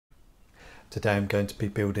Today I'm going to be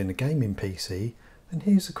building a gaming PC, and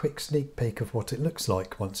here's a quick sneak peek of what it looks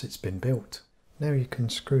like once it's been built. Now you can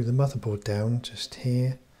screw the motherboard down just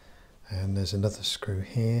here, and there's another screw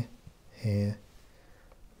here,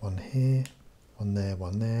 one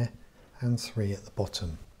there, and 3 at the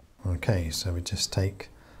bottom. Okay, so we just take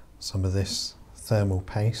some of this thermal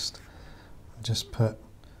paste and just put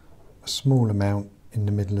a small amount in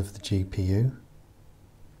the middle of the GPU.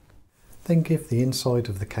 Then give the inside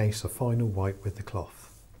of the case a final wipe with the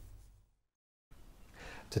cloth.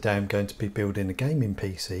 Today I'm going to be building a gaming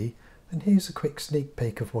PC, and here's a quick sneak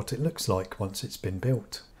peek of what it looks like once it's been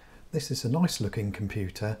built. This is a nice looking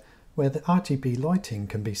computer where the RGB lighting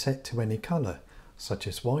can be set to any colour, such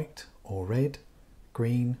as white or red,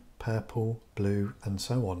 green, purple, blue and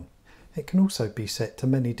so on. It can also be set to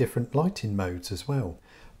many different lighting modes as well,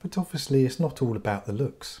 but obviously it's not all about the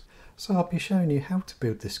looks. So I'll be showing you how to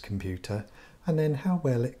build this computer and then how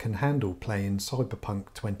well it can handle playing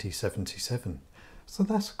Cyberpunk 2077. So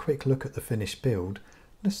that's a quick look at the finished build.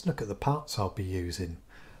 Let's look at the parts I'll be using.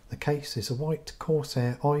 The case is a white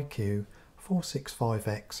Corsair iQ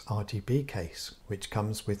 465X RGB case, which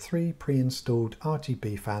comes with 3 pre-installed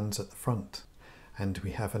RGB fans at the front. And we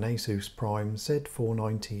have an Asus Prime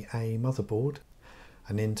Z490A motherboard,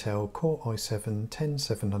 an Intel Core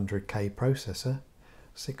i7-10700K processor,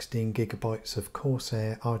 16GB of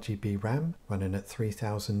Corsair RGB RAM running at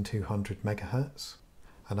 3200 MHz,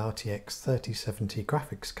 an RTX 3070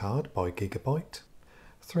 graphics card by Gigabyte,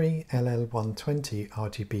 3 LL120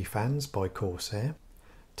 RGB fans by Corsair,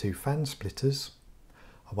 2 fan splitters,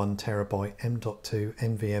 a 1TB M.2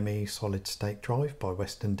 NVMe solid state drive by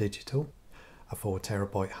Western Digital, a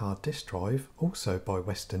 4TB hard disk drive also by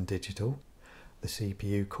Western Digital. The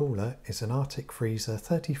CPU cooler is an Arctic Freezer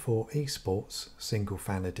 34 eSports single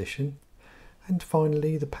fan edition, and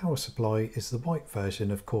finally the power supply is the white version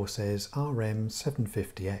of Corsair's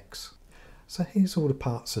RM750X. So here's all the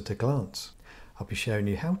parts at a glance. I'll be showing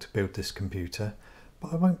you how to build this computer,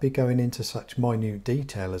 but I won't be going into such minute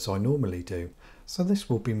detail as I normally do, so this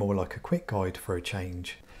will be more like a quick guide for a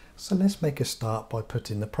change. So let's make a start by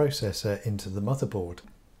putting the processor into the motherboard.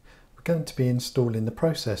 We're going to be installing the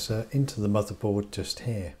processor into the motherboard just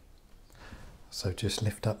here. So just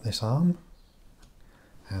lift up this arm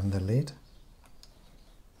and the lid.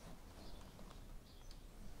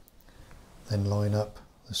 Then line up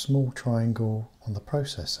the small triangle on the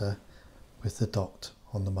processor with the dot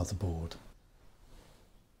on the motherboard.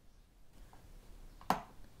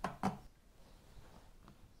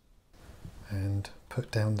 And put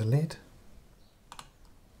down the lid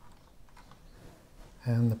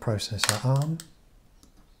and the processor arm,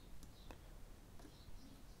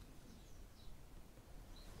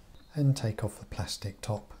 and take off the plastic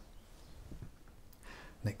top.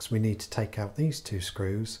 Next we need to take out these 2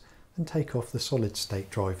 screws and take off the solid state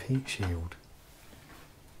drive heat shield.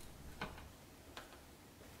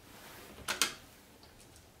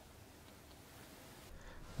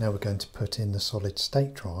 Now we're going to put in the solid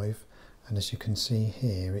state drive, and as you can see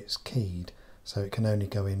here it's keyed, so it can only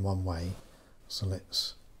go in one way. So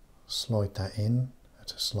let's slide that in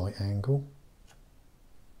at a slight angle,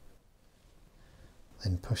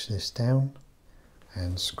 then push this down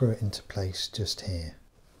and screw it into place just here.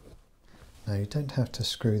 Now you don't have to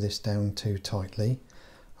screw this down too tightly,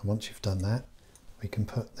 and once you've done that we can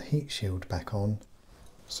put the heat shield back on.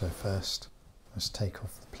 So first let's take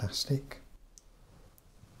off the plastic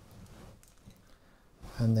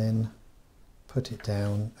and then put it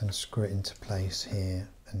down and screw it into place here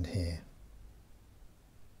and here.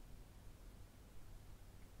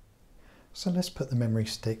 So let's put the memory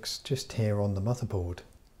sticks just here on the motherboard.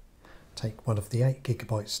 Take one of the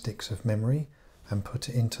 8GB sticks of memory and put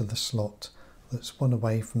it into the slot that's one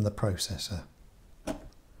away from the processor.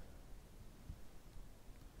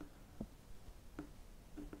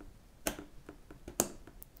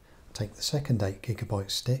 Take the second 8GB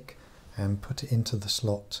stick and put it into the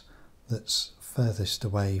slot that's furthest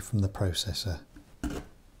away from the processor.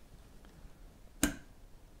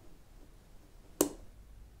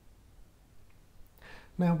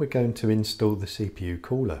 Now we're going to install the CPU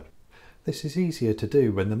cooler. This is easier to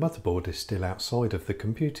do when the motherboard is still outside of the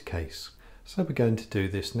computer case, so we're going to do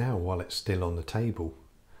this now while it's still on the table.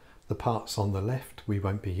 The parts on the left we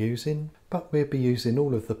won't be using, but we'll be using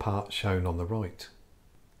all of the parts shown on the right.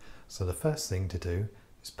 So the first thing to do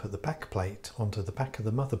is put the back plate onto the back of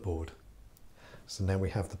the motherboard. So now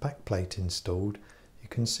we have the back plate installed. You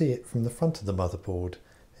can see it from the front of the motherboard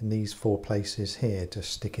in these 4 places here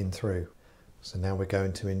just sticking through. So now we're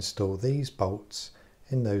going to install these bolts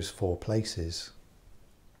in those 4 places.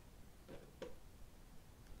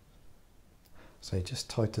 So you just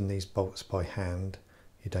tighten these bolts by hand,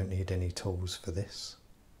 you don't need any tools for this.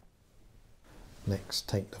 Next,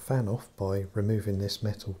 take the fan off by removing this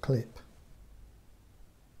metal clip.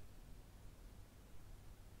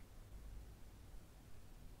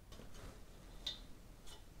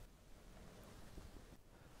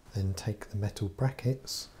 Then take the metal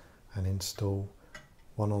brackets and install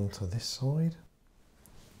one onto this side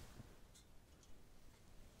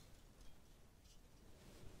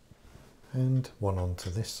and one onto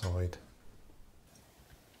this side.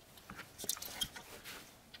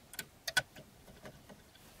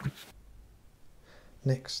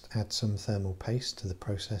 Next, add some thermal paste to the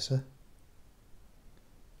processor.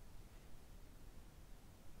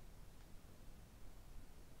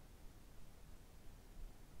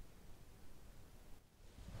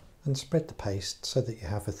 And spread the paste so that you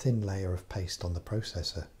have a thin layer of paste on the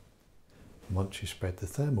processor. Once you spread the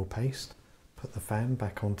thermal paste, put the fan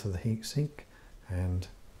back onto the heatsink and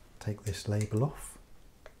take this label off.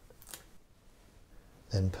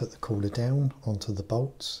 Then put the cooler down onto the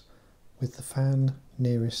bolts with the fan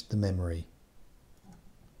nearest the memory.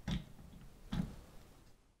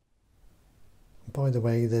 By the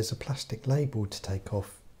way, there's a plastic label to take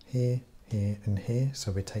off here, here and here,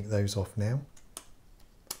 so we take those off now.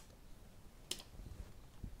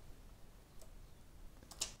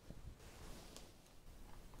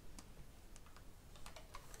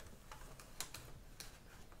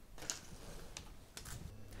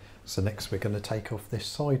 So next we're going to take off this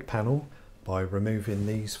side panel by removing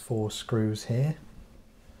these 4 screws here.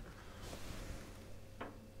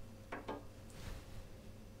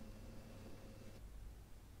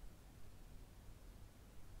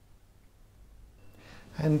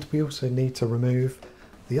 And we also need to remove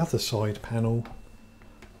the other side panel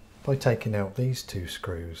by taking out these 2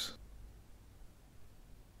 screws.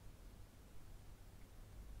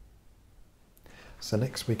 So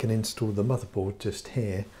next we can install the motherboard just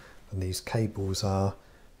here, and these cables are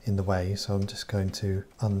in the way, so I'm just going to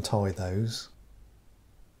untie those.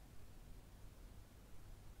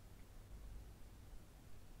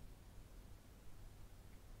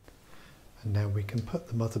 And now we can put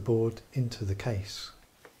the motherboard into the case.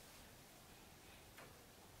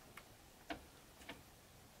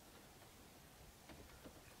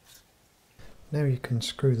 Now you can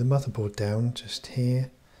screw the motherboard down just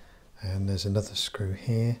here, and there's another screw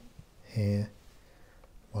here, here,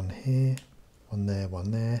 one there,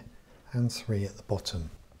 one there, and 3 at the bottom.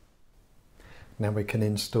 Now we can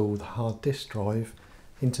install the hard disk drive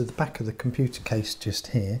into the back of the computer case just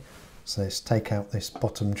here. So let's take out this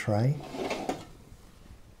bottom tray,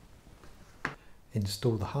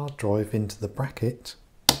 install the hard drive into the bracket,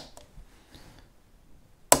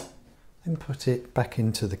 then put it back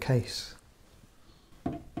into the case.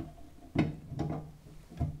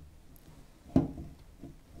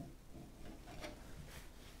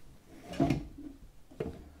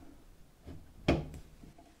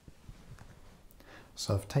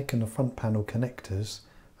 So I've taken the front panel connectors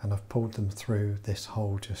and I've pulled them through this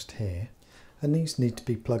hole just here, and these need to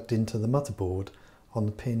be plugged into the motherboard on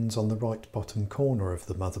the pins on the right bottom corner of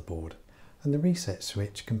the motherboard, and the reset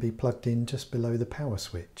switch can be plugged in just below the power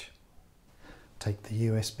switch. Take the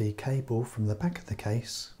USB cable from the back of the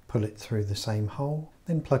case, pull it through the same hole,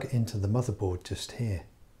 then plug it into the motherboard just here.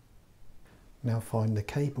 Now find the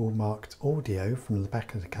cable marked audio from the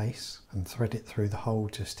back of the case and thread it through the hole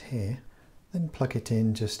just here, then plug it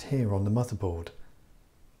in just here on the motherboard.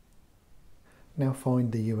 Now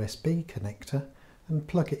find the USB connector and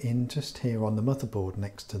plug it in just here on the motherboard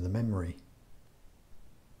next to the memory.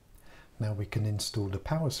 Now we can install the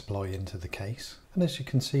power supply into the case, and as you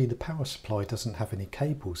can see the power supply doesn't have any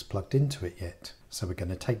cables plugged into it yet, so we're going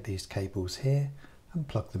to take these cables here and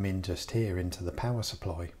plug them in just here into the power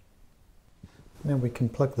supply. Now we can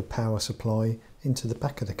plug the power supply into the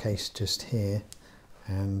back of the case just here,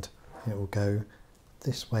 and it will go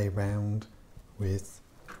this way round with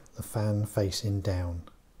the fan facing down.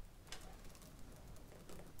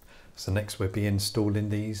 So next we'll be installing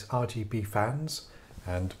these RGB fans,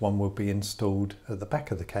 and one will be installed at the back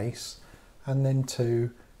of the case and then 2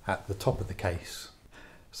 at the top of the case.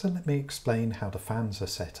 So let me explain how the fans are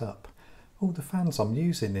set up. All the fans I'm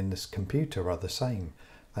using in this computer are the same,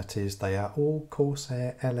 that is, they are all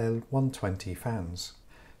Corsair LL120 fans.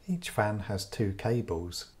 Each fan has 2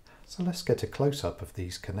 cables. So let's get a close-up of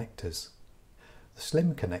these connectors. The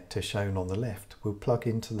slim connector shown on the left will plug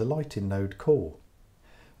into the lighting node core,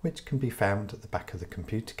 which can be found at the back of the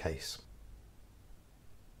computer case.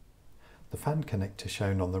 The fan connector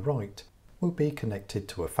shown on the right will be connected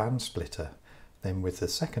to a fan splitter. Then with the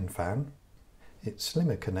second fan, its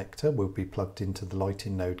slimmer connector will be plugged into the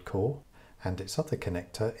lighting node core, and its other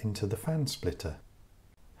connector into the fan splitter.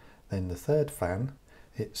 Then the third fan,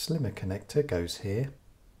 its slimmer connector goes here,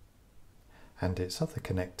 and its other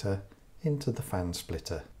connector into the fan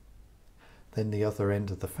splitter. Then the other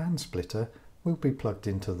end of the fan splitter will be plugged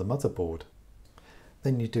into the motherboard.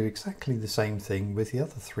 Then you do exactly the same thing with the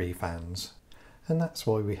other 3 fans, and that's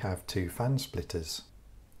why we have 2 fan splitters.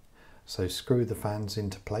 So screw the fans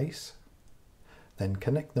into place, then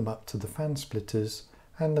connect them up to the fan splitters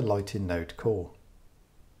and the lighting node core.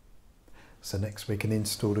 So next we can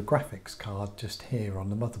install the graphics card just here on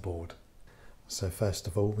the motherboard. So first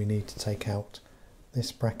of all we need to take out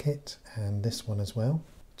this bracket and this one as well.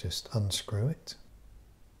 Just unscrew it.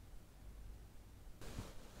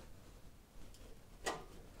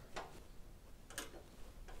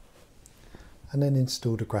 And then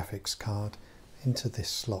install the graphics card into this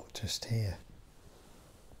slot just here.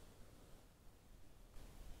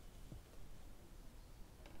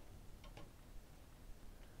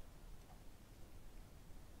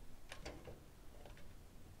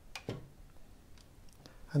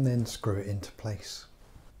 And then screw it into place.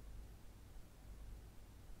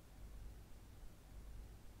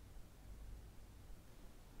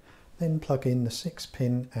 Then plug in the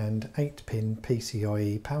 6-pin and 8-pin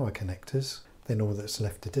PCIe power connectors. Then all that's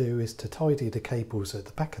left to do is to tidy the cables at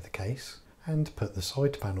the back of the case and put the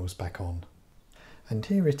side panels back on. And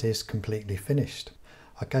here it is completely finished.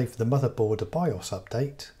 I gave the motherboard a BIOS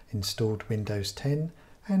update, installed Windows 10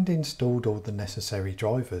 and installed all the necessary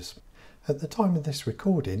drivers. At the time of this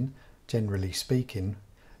recording, generally speaking,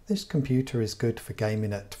 this computer is good for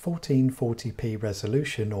gaming at 1440p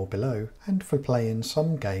resolution or below and for playing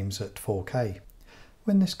some games at 4K.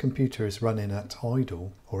 When this computer is running at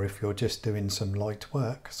idle, or if you're just doing some light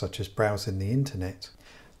work such as browsing the internet,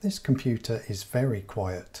 this computer is very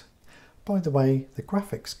quiet. By the way, the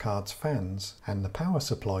graphics card's fans and the power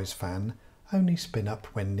supply's fan only spin up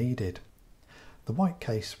when needed. The white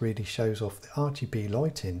case really shows off the RGB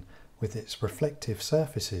lighting with its reflective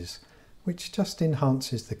surfaces, which just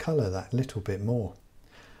enhances the colour that little bit more.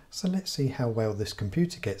 So let's see how well this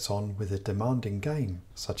computer gets on with a demanding game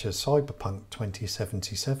such as Cyberpunk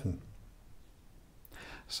 2077.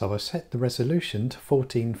 So I set the resolution to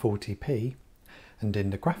 1440p, and in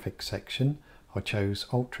the graphics section I chose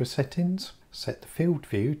Ultra settings, set the field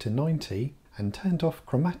view to 90 and turned off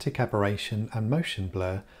chromatic aberration and motion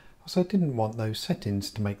blur, as I didn't want those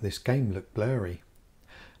settings to make this game look blurry.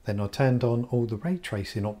 Then I turned on all the ray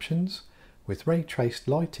tracing options, with ray traced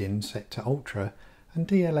lighting set to Ultra and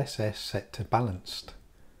DLSS set to balanced.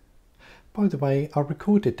 By the way, I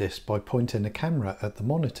recorded this by pointing a camera at the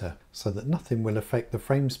monitor so that nothing will affect the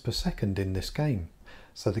frames per second in this game.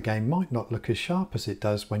 So the game might not look as sharp as it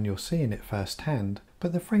does when you're seeing it firsthand,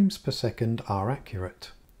 but the frames per second are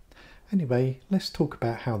accurate. Anyway, let's talk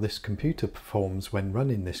about how this computer performs when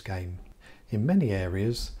running this game. In many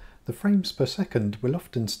areas, the frames per second will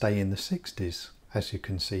often stay in the 60s, as you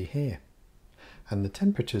can see here. And the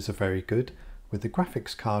temperatures are very good, with the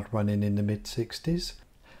graphics card running in the mid-60s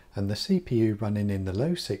and the CPU running in the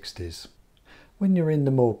low 60s. When you're in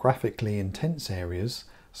the more graphically intense areas,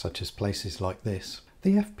 such as places like this,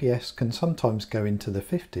 the FPS can sometimes go into the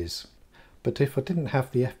 50s. But if I didn't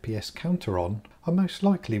have the FPS counter on, I most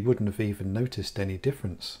likely wouldn't have even noticed any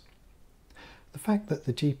difference. The fact that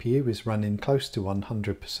the GPU is running close to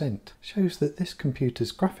 100% shows that this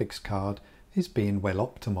computer's graphics card is being well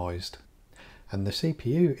optimized. And the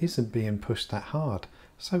CPU isn't being pushed that hard,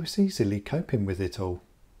 so it's easily coping with it all.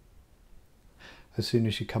 As soon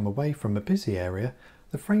as you come away from a busy area,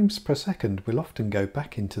 the frames per second will often go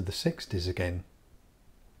back into the 60s again.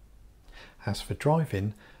 As for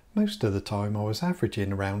driving, most of the time I was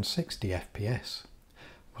averaging around 60 FPS.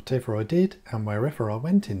 Whatever I did and wherever I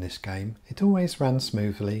went in this game, it always ran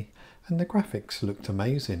smoothly and the graphics looked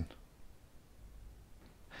amazing.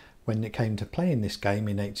 When it came to playing this game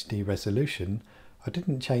in HD resolution, I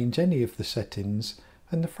didn't change any of the settings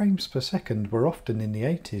and the frames per second were often in the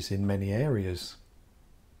 80s in many areas.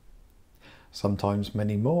 Sometimes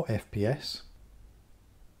many more FPS.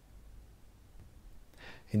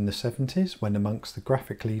 In the 70s when amongst the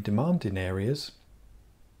graphically demanding areas,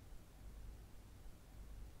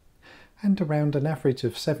 and around an average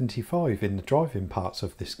of 75 in the driving parts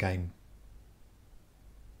of this game.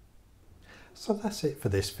 So that's it for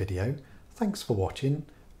this video. Thanks for watching.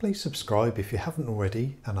 Please subscribe if you haven't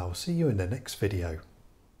already, and I'll see you in the next video.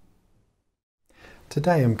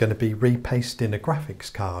 Today I'm going to be repasting a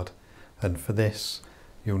graphics card, and for this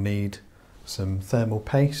you'll need some thermal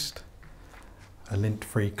paste, a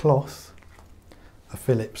lint-free cloth, a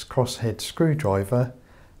Phillips crosshead screwdriver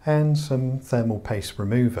and some thermal paste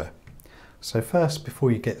remover. So first,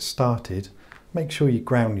 before you get started, make sure you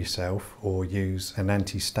ground yourself or use an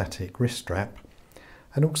anti-static wrist strap.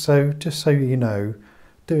 And also, just so you know,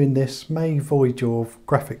 doing this may void your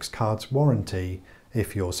graphics card's warranty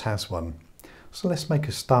if yours has one. So let's make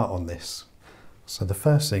a start on this. So the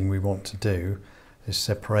first thing we want to do is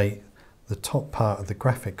separate the top part of the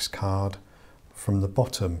graphics card from the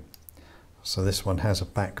bottom. So this one has a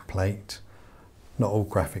back plate. Not all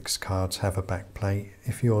graphics cards have a back plate.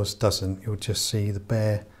 If yours doesn't, you'll just see the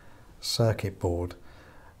bare circuit board.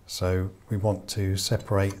 So we want to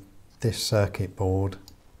separate this circuit board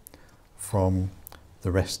from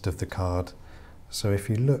the rest of the card. So if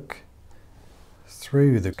you look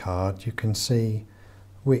through the card, you can see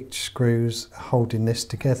which screws are holding this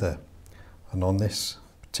together. And on this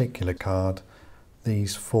particular card,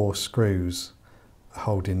 these 4 screws are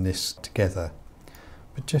holding this together.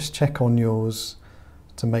 But just check on yours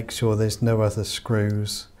to make sure there's no other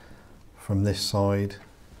screws from this side,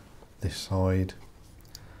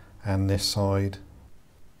 and this side.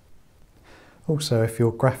 Also, if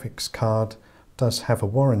your graphics card does have a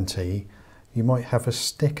warranty, you might have a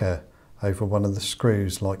sticker over one of the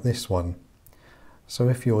screws like this one. So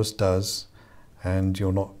if yours does and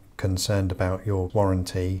you're not concerned about your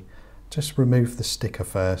warranty, just remove the sticker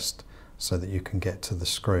first so that you can get to the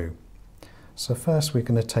screw. So first we're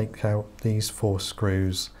going to take out these 4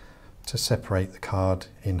 screws to separate the card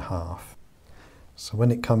in half. So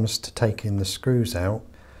when it comes to taking the screws out,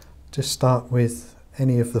 just start with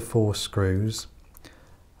any of the 4 screws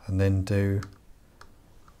and then do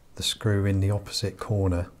the screw in the opposite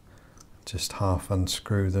corner. Just half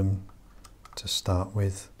unscrew them to start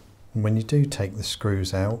with. And when you do take the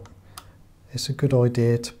screws out, it's a good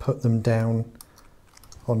idea to put them down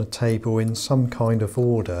on a table in some kind of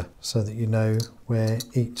order so that you know where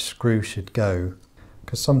each screw should go,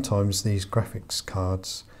 because sometimes these graphics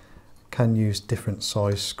cards can use different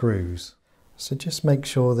size screws. So just make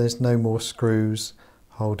sure there's no more screws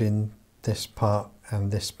holding this part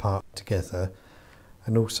and this part together,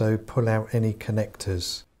 and also pull out any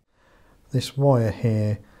connectors. This wire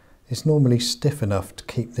here is normally stiff enough to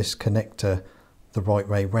keep this connector the right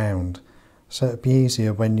way round, so it'll be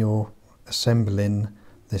easier when you're assembling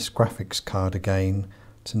this graphics card again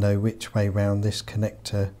to know which way round this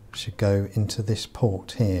connector should go into this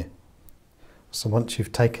port here. So once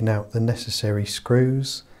you've taken out the necessary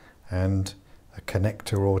screws and a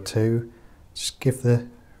connector or 2, just give the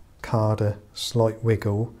card a slight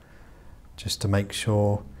wiggle just to make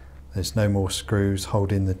sure there's no more screws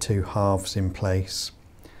holding the 2 halves in place.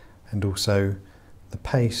 And also the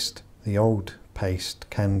paste, the old paste,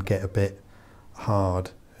 can get a bit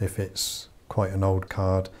hard if it's quite an old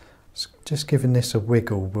card. So just giving this a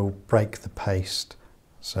wiggle will break the paste.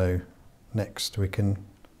 So next we can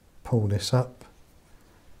pull this up.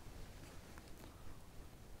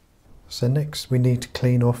 So next we need to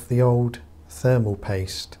clean off the old thermal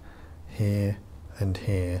paste here and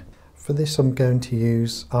here. For this I'm going to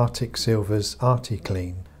use Arctic Silver's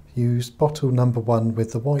ArtiClean. Use bottle number 1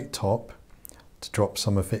 with the white top to drop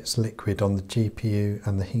some of its liquid on the GPU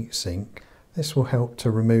and the heatsink. This will help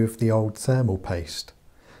to remove the old thermal paste.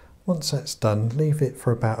 Once that's done, leave it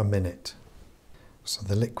for about a minute. So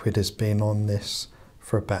the liquid has been on this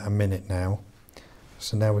for about a minute now.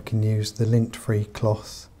 So now we can use the lint-free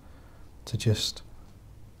cloth to just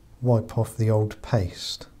wipe off the old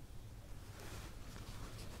paste.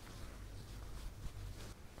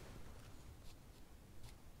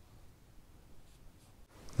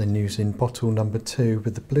 Then using bottle number 2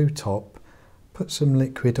 with the blue top, put some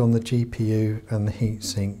liquid on the GPU and the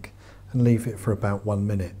heatsink and leave it for about 1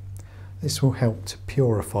 minute. This will help to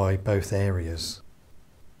purify both areas.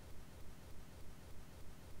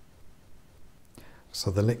 So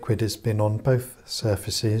the liquid has been on both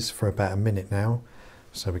surfaces for about a minute now,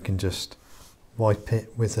 so we can just wipe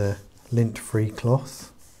it with a lint-free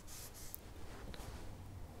cloth.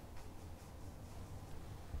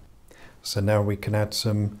 So now we can add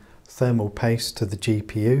some thermal paste to the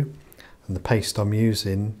GPU, and the paste I'm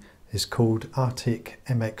using is called Arctic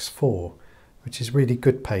MX4, which is really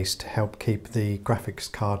good paste to help keep the graphics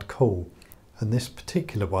card cool. And this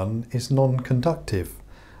particular one is non-conductive.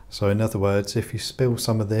 So in other words, if you spill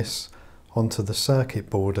some of this onto the circuit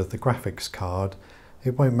board of the graphics card,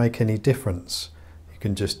 it won't make any difference. You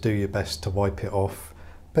can just do your best to wipe it off,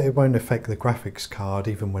 but it won't affect the graphics card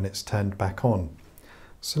even when it's turned back on.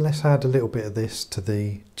 So let's add a little bit of this to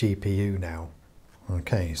the GPU now.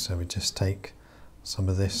 Okay, so we just take some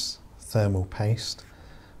of this thermal paste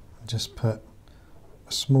and just put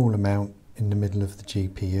a small amount in the middle of the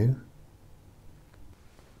GPU.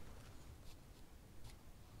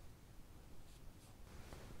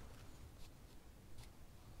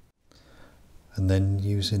 and then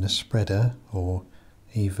using a spreader or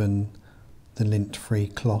even the lint-free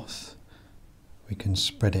cloth, we can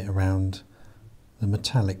spread it around the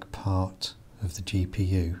metallic part of the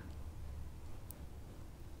GPU.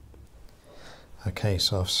 Okay,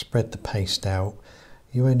 so I've spread the paste out.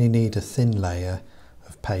 You only need a thin layer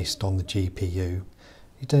of paste on the GPU.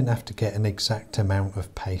 You don't have to get an exact amount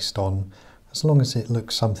of paste on, as long as it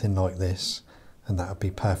looks something like this, and that'll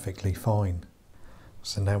be perfectly fine.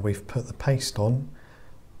 So now we've put the paste on,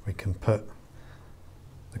 we can put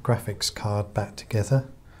the graphics card back together.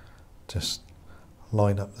 Just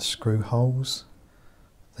line up the screw holes,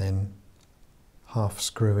 then half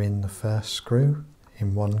screw in the first screw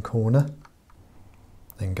in one corner,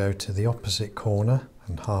 then go to the opposite corner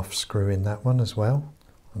and half screw in that one as well,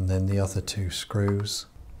 and then the other two screws,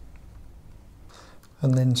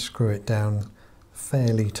 and then screw it down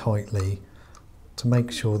fairly tightly to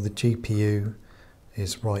make sure the GPU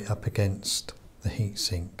is right up against the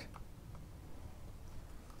heatsink.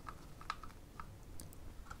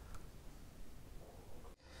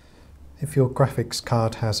 If your graphics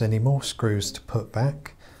card has any more screws to put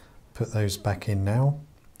back, put those back in now,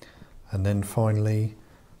 and then finally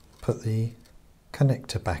put the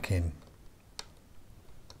connector back in.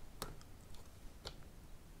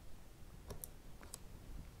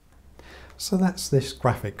 So that's this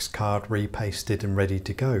graphics card repasted and ready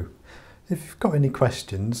to go. If you've got any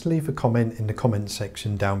questions, leave a comment in the comment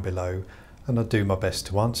section down below and I'll do my best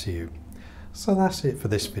to answer you. So that's it for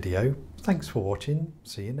this video. Thanks for watching.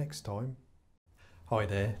 See you next time. Hi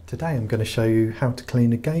there. Today I'm going to show you how to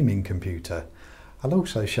clean a gaming computer. I'll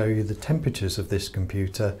also show you the temperatures of this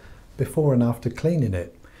computer before and after cleaning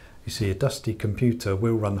it. You see, a dusty computer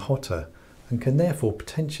will run hotter and can therefore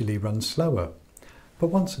potentially run slower. But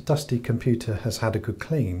once a dusty computer has had a good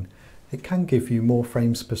clean, it can give you more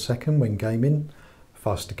frames per second when gaming,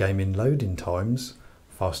 faster gaming loading times,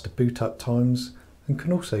 faster boot up times, and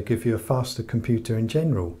can also give you a faster computer in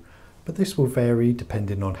general. But this will vary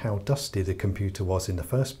depending on how dusty the computer was in the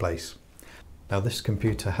first place. Now this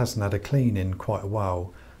computer hasn't had a clean in quite a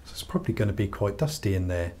while, so it's probably going to be quite dusty in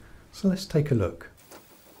there. So let's take a look.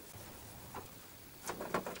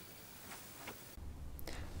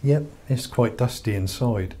 Yep, it's quite dusty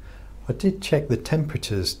inside. I did check the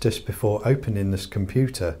temperatures just before opening this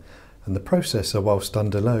computer, and the processor, whilst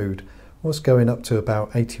under load, was going up to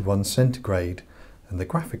about 81 centigrade, and the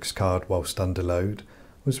graphics card, whilst under load,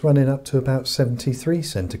 was running up to about 73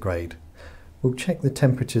 centigrade. We'll check the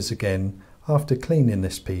temperatures again after cleaning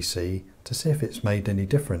this PC to see if it's made any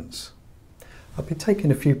difference. I'll be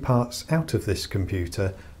taking a few parts out of this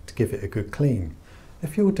computer to give it a good clean.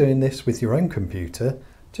 If you're doing this with your own computer,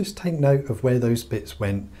 just take note of where those bits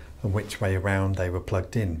went and which way around they were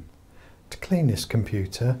plugged in. To clean this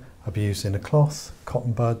computer, I'll be using a cloth,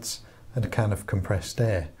 cotton buds and a can of compressed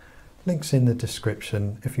air. Links in the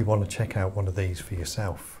description if you want to check out one of these for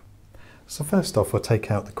yourself. So first off, I'll take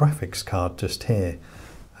out the graphics card just here,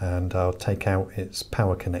 and I'll take out its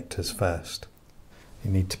power connectors first. You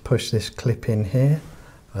need to push this clip in here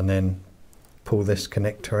and then pull this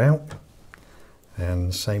connector out,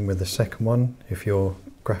 and same with the second one. If your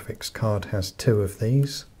graphics card has two of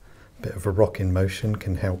these, a bit of a rocking motion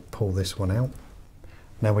can help pull this one out.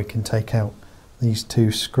 Now we can take out these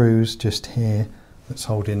two screws just here that's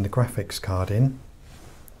holding the graphics card in.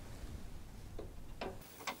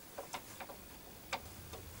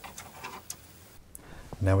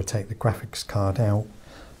 Now we take the graphics card out.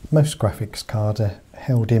 Most graphics cards are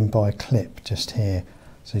held in by a clip just here,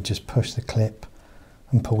 so you just push the clip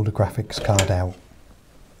and pull the graphics card out.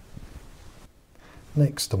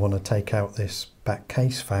 Next I want to take out this back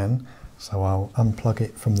case fan, so I'll unplug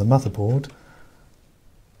it from the motherboard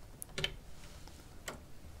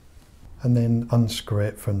and then unscrew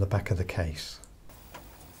it from the back of the case.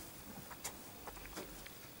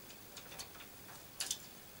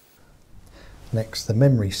 Next, the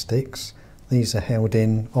memory sticks. These are held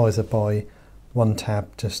in either by one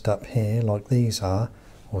tab just up here like these are,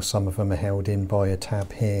 or some of them are held in by a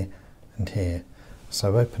tab here and here.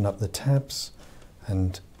 So open up the tabs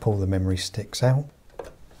and pull the memory sticks out.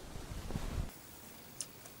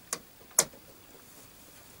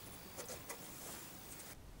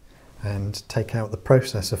 And take out the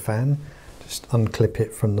processor fan. Just unclip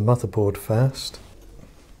it from the motherboard first.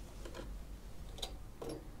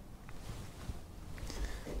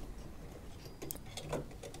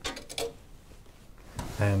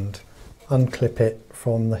 And unclip it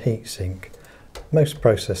from the heatsink. Most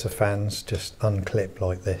processor fans just unclip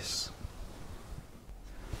like this.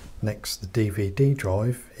 Next, the DVD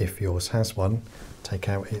drive, if yours has one, take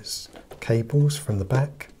out its cables from the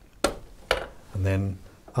back and then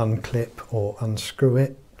unclip or unscrew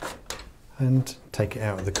it and take it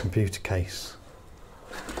out of the computer case.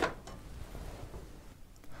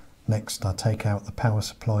 Next, I take out the power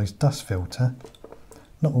supply's dust filter.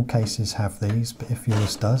 Not all cases have these, but if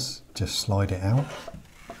yours does, just slide it out.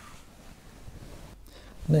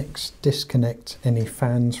 Next, disconnect any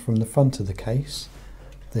fans from the front of the case.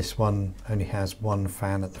 This one only has one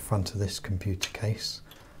fan at the front of this computer case,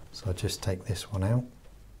 so I just take this one out.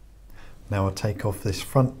 Now I'll take off this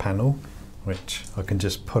front panel, which I can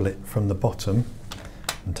just pull it from the bottom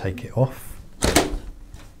and take it off.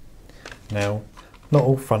 Now, not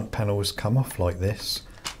all front panels come off like this.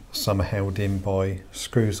 Some are held in by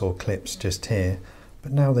screws or clips just here,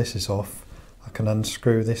 but now this is off, I can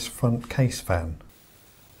unscrew this front case fan.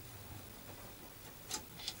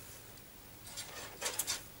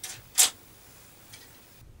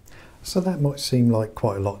 So that might seem like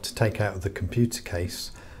quite a lot to take out of the computer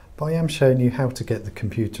case, but I am showing you how to get the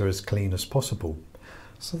computer as clean as possible.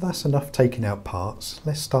 So that's enough taking out parts.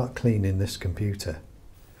 Let's start cleaning this computer.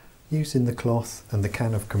 Using the cloth and the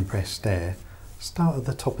can of compressed air, start at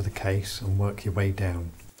the top of the case and work your way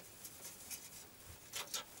down.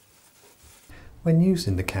 When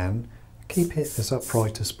using the can, keep it as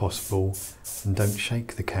upright as possible and don't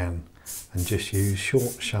shake the can, and just use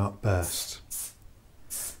short, sharp bursts.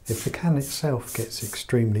 If the can itself gets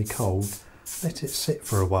extremely cold, let it sit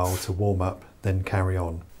for a while to warm up, then carry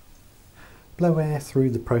on. Blow air through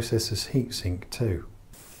the processor's heatsink too.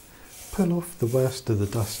 Pull off the worst of the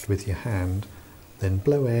dust with your hand, then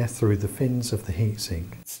blow air through the fins of the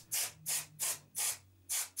heatsink.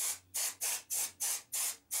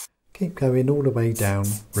 Keep going all the way down,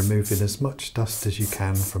 removing as much dust as you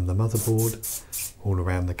can from the motherboard, all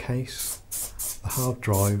around the case, the hard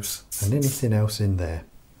drives and anything else in there.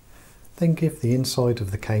 Then give the inside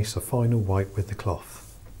of the case a final wipe with the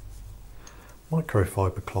cloth.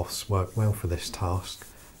 Microfiber cloths work well for this task,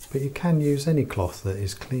 but you can use any cloth that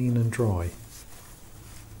is clean and dry.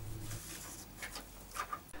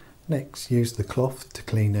 Next, use the cloth to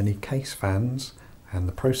clean any case fans and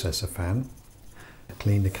the processor fan.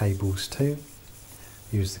 Clean the cables too.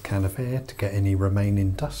 Use the can of air to get any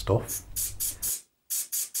remaining dust off.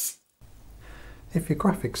 If your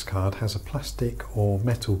graphics card has a plastic or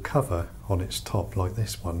metal cover on its top like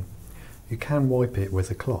this one, you can wipe it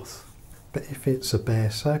with a cloth. But if it's a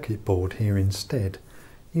bare circuit board here instead,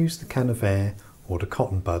 use the can of air or the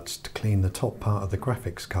cotton buds to clean the top part of the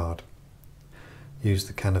graphics card. Use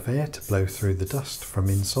the can of air to blow through the dust from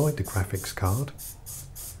inside the graphics card.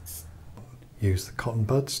 Use the cotton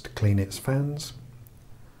buds to clean its fans.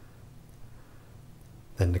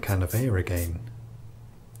 Then the can of air again.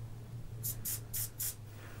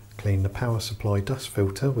 Clean the power supply dust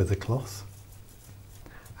filter with a cloth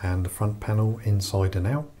and the front panel inside and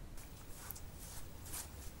out.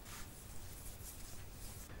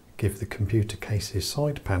 Give the computer case's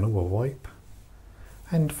side panel a wipe,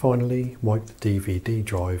 and finally wipe the DVD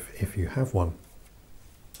drive if you have one.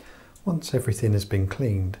 Once everything has been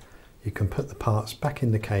cleaned, you can put the parts back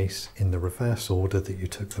in the case in the reverse order that you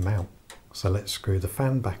took them out. So let's screw the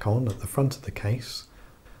fan back on at the front of the case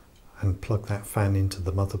and plug that fan into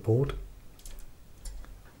the motherboard.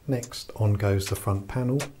 Next, on goes the front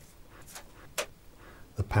panel,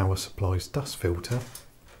 the power supply's dust filter,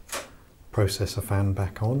 processor fan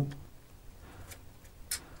back on,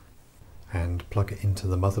 and plug it into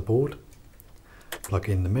the motherboard. Plug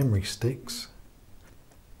in the memory sticks,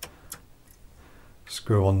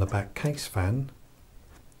 screw on the back case fan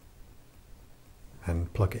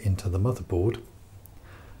and plug it into the motherboard.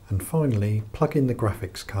 And finally, plug in the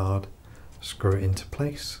graphics card, screw it into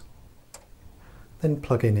place, then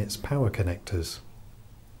plug in its power connectors.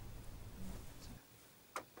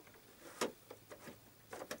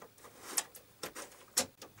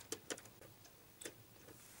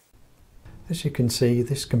 As you can see,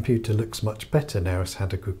 this computer looks much better now it's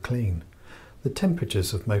had a good clean. The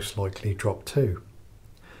temperatures have most likely dropped too.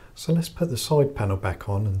 So let's put the side panel back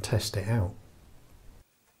on and test it out.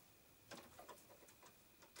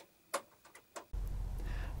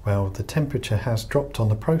 Well, the temperature has dropped on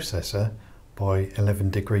the processor by 11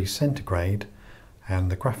 degrees centigrade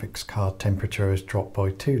and the graphics card temperature has dropped by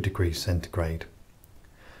 2 degrees centigrade.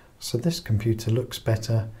 So this computer looks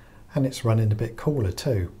better and it's running a bit cooler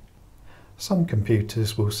too. Some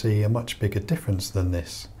computers will see a much bigger difference than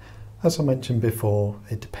this. As I mentioned before,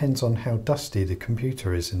 it depends on how dusty the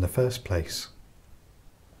computer is in the first place.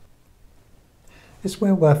 It's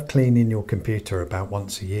well worth cleaning your computer about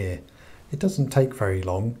once a year. It doesn't take very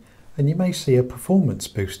long and you may see a performance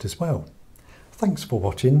boost as well. Thanks for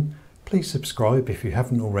watching. Please subscribe if you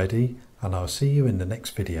haven't already and I'll see you in the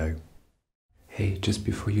next video. Hey, just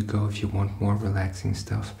before you go, if you want more relaxing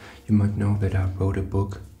stuff, you might know that I wrote a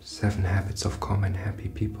book, 7 Habits of Calm and Happy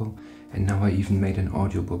People, and now I even made an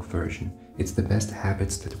audiobook version. It's the best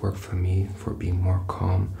habits that work for me for being more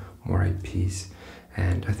calm, more at peace,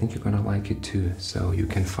 and I think you're gonna like it too, so you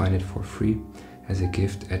can find it for free as a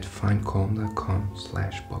gift at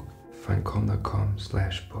findcalm.com/book.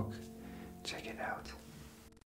 findcalm.com/book.